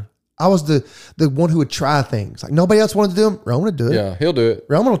laugh, or I was the one who would try things. Like nobody else wanted to do them. Roman would do it. Yeah, he'll do it.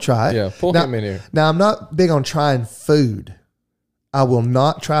 Roman will try it. Yeah, pull him in here. Now, I'm not big on trying food. I will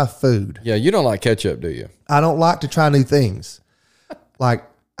not try food. Yeah, you don't like ketchup, do you? I don't like to try new things.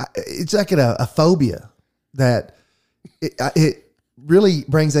 It's like a phobia that it really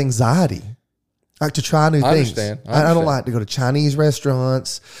brings anxiety. Like to try new things. I understand. I don't like to go to Chinese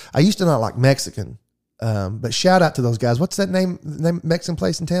restaurants. I used to not like Mexican. But shout out to those guys. What's that name Mexican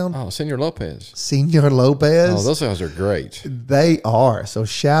place in town? Oh, Senor Lopez. Senor Lopez. Oh, those guys are great. They are. So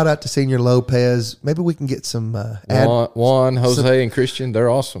shout out to Senor Lopez. Maybe we can get some Juan, Jose, and Christian. They're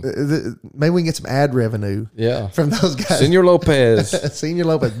awesome. Maybe we can get some ad revenue. Yeah, from those guys. Senor Lopez. Senor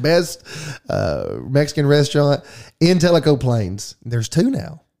Lopez, best Mexican restaurant in Tellico Plains. There's 2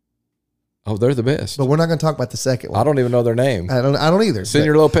 now. Oh, they're the best. But we're not going to talk about the second one. I don't even know their name. I don't either.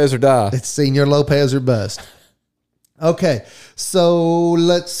 Senor Lopez or die. It's Senor Lopez or bust. Okay, so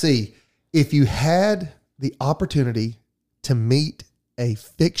let's see. If you had the opportunity to meet a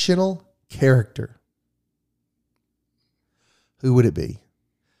fictional character, who would it be?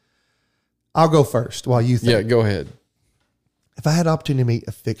 I'll go first while you think. Yeah, go ahead. If I had the opportunity to meet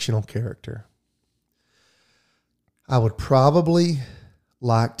a fictional character, I would probably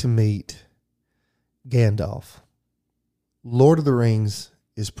like to meet Gandalf. Lord of the Rings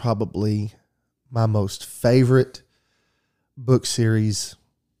is probably my most favorite book series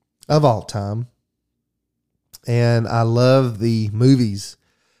of all time. And I love the movies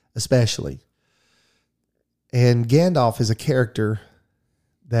especially. And Gandalf is a character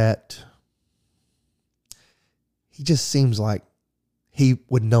that he just seems like he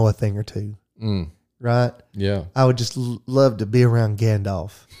would know a thing or two, right? Yeah. I would just love to be around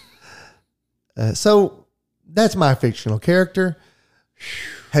Gandalf. So that's my fictional character.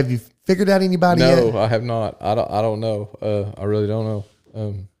 Have you figured out anybody yet? No, I have not. I don't know. I really don't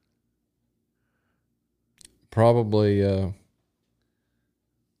know. Probably.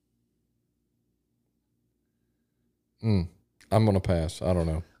 I'm going to pass. I don't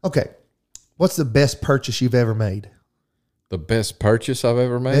know. Okay. What's the best purchase you've ever made? The best purchase I've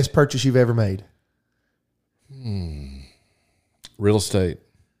ever made? Best purchase you've ever made? Real estate.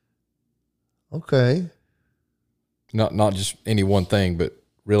 Okay. Not just any one thing, but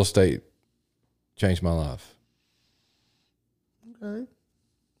real estate changed my life. Okay.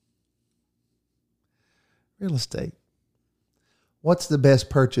 Real estate. What's the best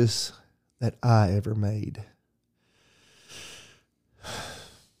purchase that I ever made?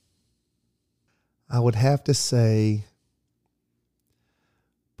 I would have to say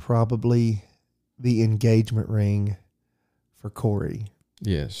probably the engagement ring for Corey.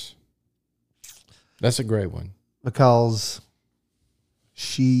 Yes. That's a great one. Because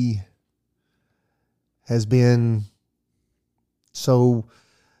she has been so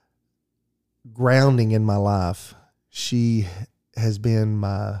grounding in my life. She has been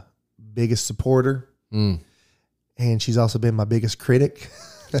my biggest supporter, and she's also been my biggest critic.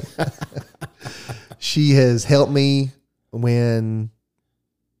 She has helped me when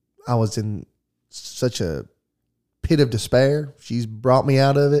I was in such a pit of despair. She's brought me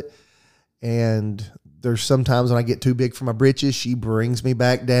out of it. And there's sometimes when I get too big for my britches, she brings me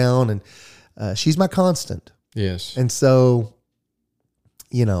back down, and she's my constant. Yes. And so,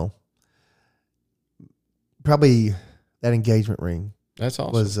 you know, probably that engagement ring. That's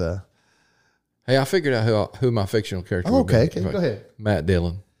awesome. Was hey, I figured out who my fictional character would be. Okay, go ahead. Matt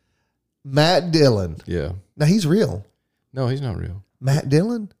Dillon. Matt Dillon. Yeah. Now he's real. No, he's not real. Matt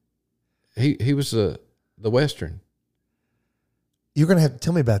Dillon? He was the Western. You're going to have to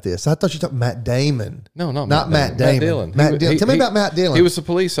tell me about this. I thought you talked Matt Damon. No, not Matt Damon. Matt Dillon. Matt Dillon. Tell me about Matt Dillon. He was a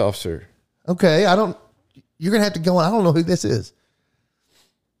police officer. Okay, you're going to have to go on. I don't know who this is.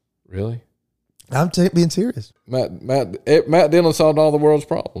 Really? I'm being serious. Matt Dillon solved all the world's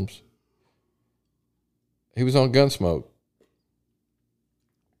problems. He was on Gunsmoke.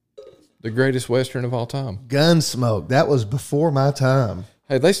 The greatest Western of all time. Gunsmoke. That was before my time.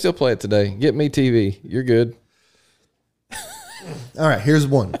 Hey, they still play it today. Get Me TV. You're good. All right, here's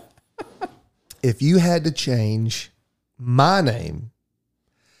one. If you had to change my name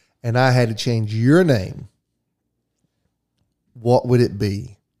and I had to change your name, what would it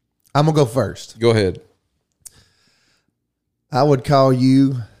be? I'm going to go first. Go ahead. I would call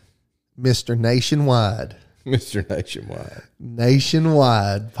you Mr. Nationwide. Mr. Nationwide.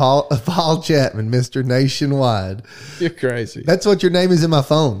 Nationwide. Paul Chapman, Mr. Nationwide. You're crazy. That's what your name is in my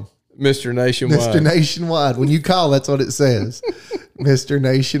phone. Mr. Nationwide. Mr. Nationwide. When you call, that's what it says. Mr.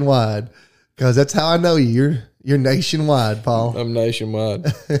 Nationwide. Because that's how I know you. You're nationwide, Paul. I'm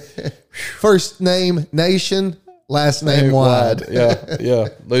nationwide. First name Nation, last name Wide. Yeah.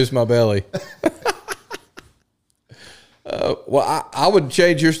 Lose my belly. Well, I would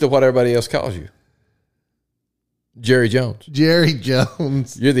change yours to what everybody else calls you. Jerry Jones. Jerry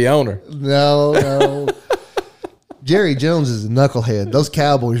Jones. You're the owner. No. Jerry Jones is a knucklehead. Those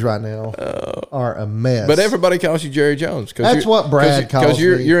Cowboys right now are a mess. But everybody calls you Jerry Jones. That's what Brad calls me.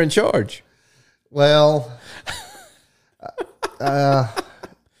 Because you're in charge. Well,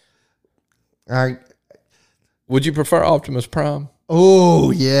 would you prefer Optimus Prime?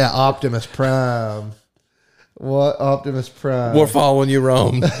 Oh, yeah, Optimus Prime. What Optimus Prime? We're following you,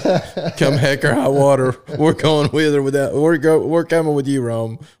 Rome. Come heck or high water. We're going with or without. We're coming with you,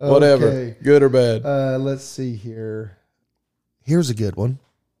 Rome. Whatever, Okay. good or bad. Let's see here. Here's a good one.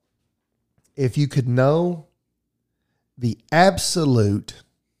 If you could know the absolute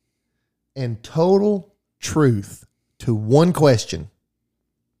and total truth to one question,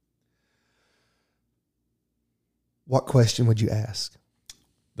 what question would you ask?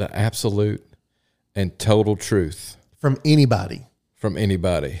 The absolute and total truth From anybody. from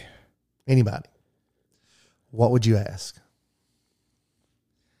anybody. Anybody. What would you ask?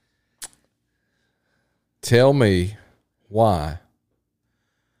 Tell me why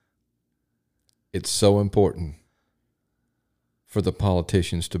it's so important for the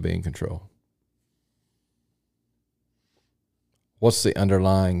politicians to be in control. What's the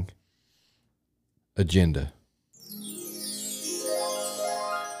underlying agenda?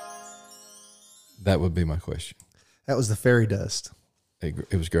 That would be my question. That was the fairy dust.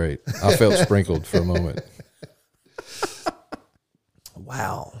 It was great. I felt sprinkled for a moment.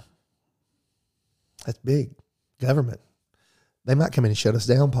 Wow. That's big. government. They might come in and shut us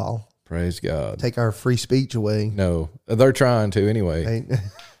down, Paul. Praise God. Take our free speech away. No, they're trying to anyway. They-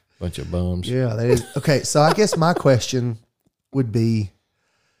 Bunch of bums. yeah. They is. Okay. So I guess my question would be,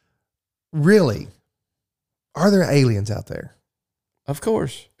 really, are there aliens out there? Of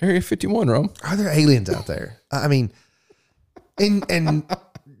course. Area 51, Rome. Are there aliens out there? I mean, and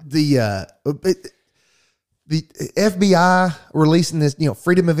the FBI releasing this,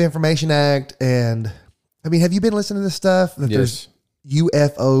 Freedom of Information Act, and I mean, have you been listening to this stuff? That Yes. there's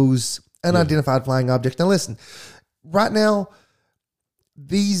UFOs, unidentified flying objects. Now, listen, right now,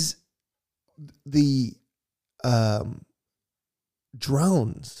 the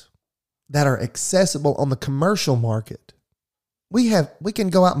drones that are accessible on the commercial market, we can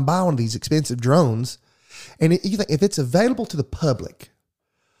go out and buy one of these expensive drones, and you think if it's available to the public,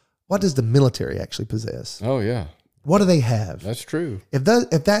 what does the military actually possess? Oh, yeah. What do they have? That's true. If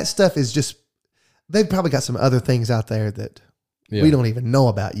that stuff is just, they've probably got some other things out there that Yeah. we don't even know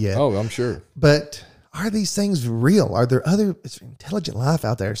about yet. Oh, I'm sure. But are these things real? Are there is there intelligent life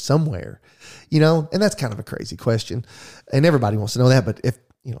out there somewhere? And that's kind of a crazy question, and everybody wants to know that. But if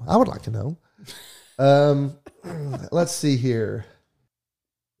I would like to know. Let's see here.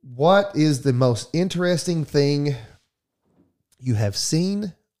 What is the most interesting thing you have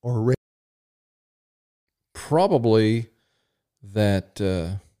seen or read? Probably that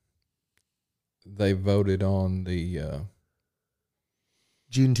they voted on the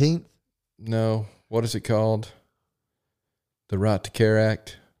Juneteenth? no, what is it called? The Right to Care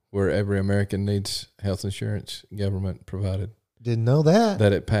Act, where every American needs health insurance, government provided. Didn't know that.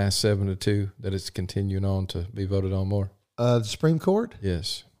 That it passed 7-2. That it's continuing on to be voted on more. The Supreme Court?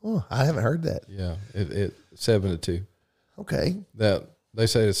 Yes. Oh, I haven't heard that. Yeah. It 7-2. Okay. That they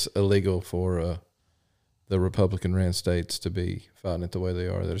say it's illegal for the Republican-ran states to be fighting it the way they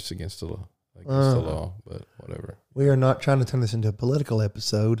are. That it's against the law. But whatever. We are not trying to turn this into a political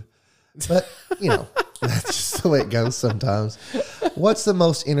episode, but that's just the way it goes sometimes. What's the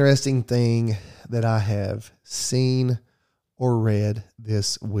most interesting thing that I have seen or read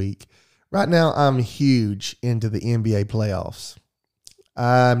this week? Right now, I'm huge into the NBA playoffs.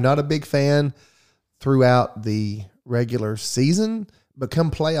 I'm not a big fan throughout the regular season, but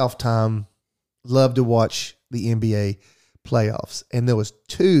come playoff time, love to watch the NBA playoffs. And there was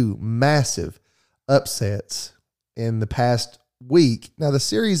 2 massive upsets in the past week. Now the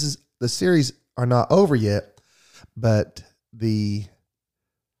series are not over yet, but the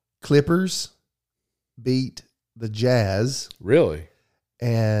Clippers beat the Jazz. Really?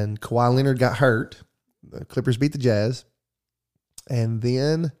 And Kawhi Leonard got hurt. The Clippers beat the Jazz. And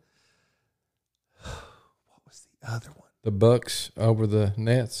then, what was the other one? The Bucks over the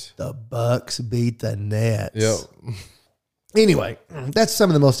Nets. The Bucks beat the Nets. Yep. Anyway, that's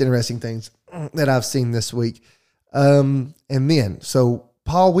some of the most interesting things that I've seen this week. And then, so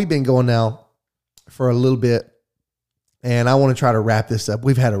Paul, we've been going now for a little bit, and I want to try to wrap this up.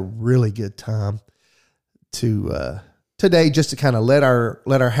 We've had a really good time today, just to kind of let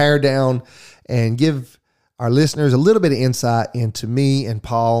our hair down and give our listeners a little bit of insight into me and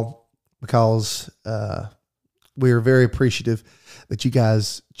Paul, because we are very appreciative that you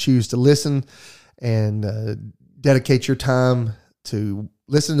guys choose to listen and dedicate your time to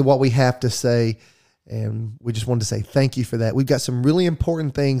listen to what we have to say. And we just wanted to say thank you for that. We've got some really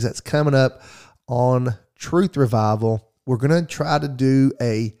important things that's coming up on Truth Revival. We're going to try to do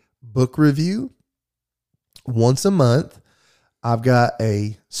a book review once a month. I've got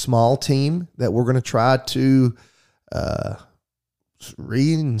a small team that we're going to try to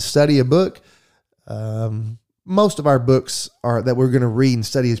read and study a book. Most of our books that we're going to read and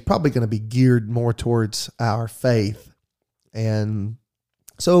study is probably going to be geared more towards our faith, and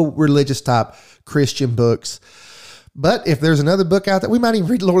so religious type Christian books. But if there's another book out there, we might even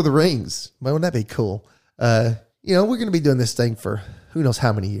read Lord of the Rings. Wouldn't that be cool? We're going to be doing this thing for who knows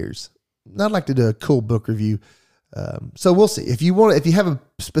how many years. And I'd like to do a cool book review. So we'll see. If you have a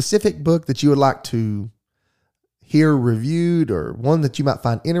specific book that you would like to hear reviewed, or one that you might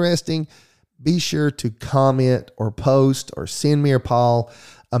find interesting, be sure to comment or post or send me or Paul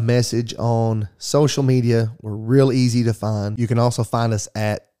a message on social media. We're real easy to find. You can also find us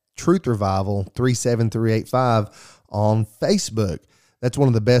at Truth Revival 37385 on Facebook. That's one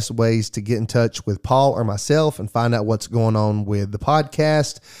of the best ways to get in touch with Paul or myself and find out what's going on with the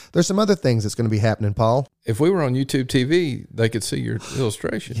podcast. There's some other things that's going to be happening, Paul. If we were on YouTube TV, they could see your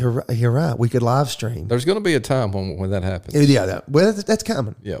illustration. You're right. We could live stream. There's going to be a time when that happens. Yeah, that's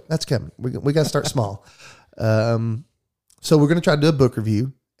coming. Yeah, that's coming. We got to start small. So we're going to try to do a book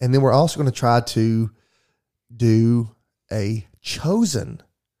review, and then we're also going to try to do a chosen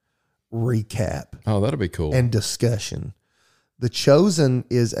recap Oh, that'll be cool. and discussion. The Chosen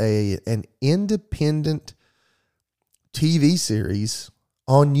is an independent TV series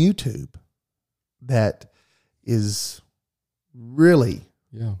on YouTube that is really,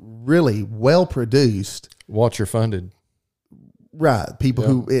 yeah. really well produced. Watcher funded. Right. People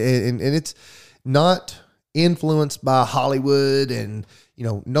who, and it's not influenced by Hollywood, and, you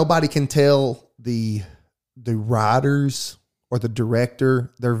know, nobody can tell the writers or the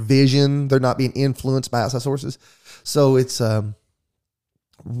director their vision. They're not being influenced by outside sources. So it's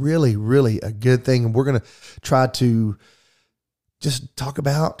really, really a good thing. And we're going to try to just talk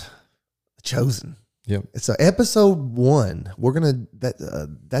about The Chosen. Yep. It's episode 1. We're going to,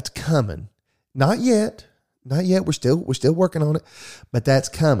 that's coming. Not yet. We're still working on it, but that's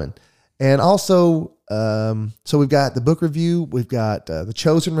coming. And also, so we've got the book review, we've got the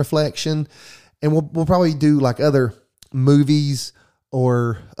Chosen reflection, and we'll probably do like other movies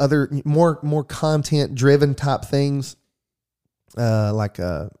or other more content driven type things, like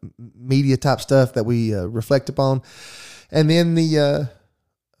media type stuff that we reflect upon, and then the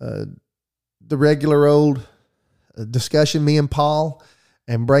regular old discussion, me and Paul,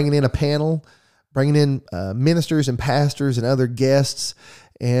 and bringing in a panel, bringing in ministers and pastors and other guests.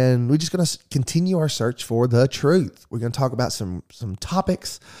 And we're just going to continue our search for the truth. We're going to talk about some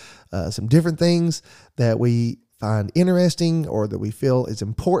topics, some different things that we find interesting or that we feel is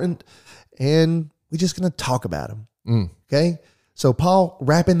important. And we're just going to talk about them. Okay. So Paul,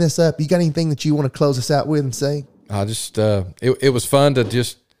 wrapping this up, you got anything that you want to close us out with and say? I just, it was fun to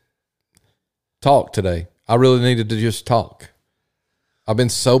just talk today. I really needed to just talk. I've been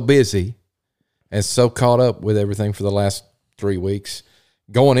so busy and so caught up with everything for the last 3 weeks,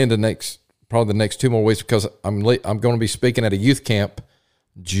 going into probably the next 2 more weeks, because I'm going to be speaking at a youth camp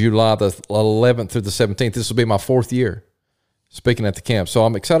July the 11th through the 17th. This will be my 4th year speaking at the camp. So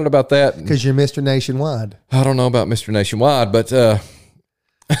I'm excited about that. Because you're Mr. Nationwide. I don't know about Mr. Nationwide, but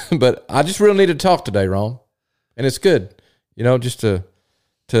but I just really needed to talk today, Ron. And it's good, you know, just to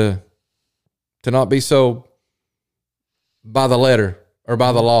not be so by the letter or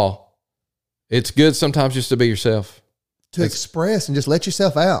by the law. It's good sometimes just to be yourself. To express and just let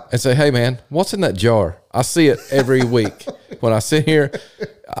yourself out. And say, hey, man, what's in that jar? I see it every week. When I sit here,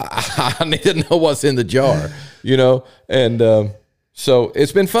 I need to know what's in the jar, you know? And so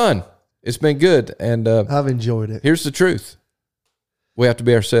it's been fun. It's been good. And I've enjoyed it. Here's the truth. We have to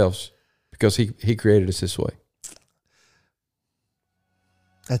be ourselves because he created us this way.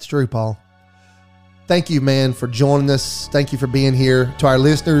 That's true, Paul. Thank you, man, for joining us. Thank you for being here. To our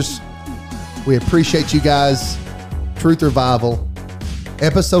listeners, we appreciate you guys. Truth Revival,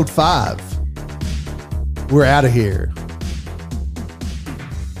 episode 5. We're out of here.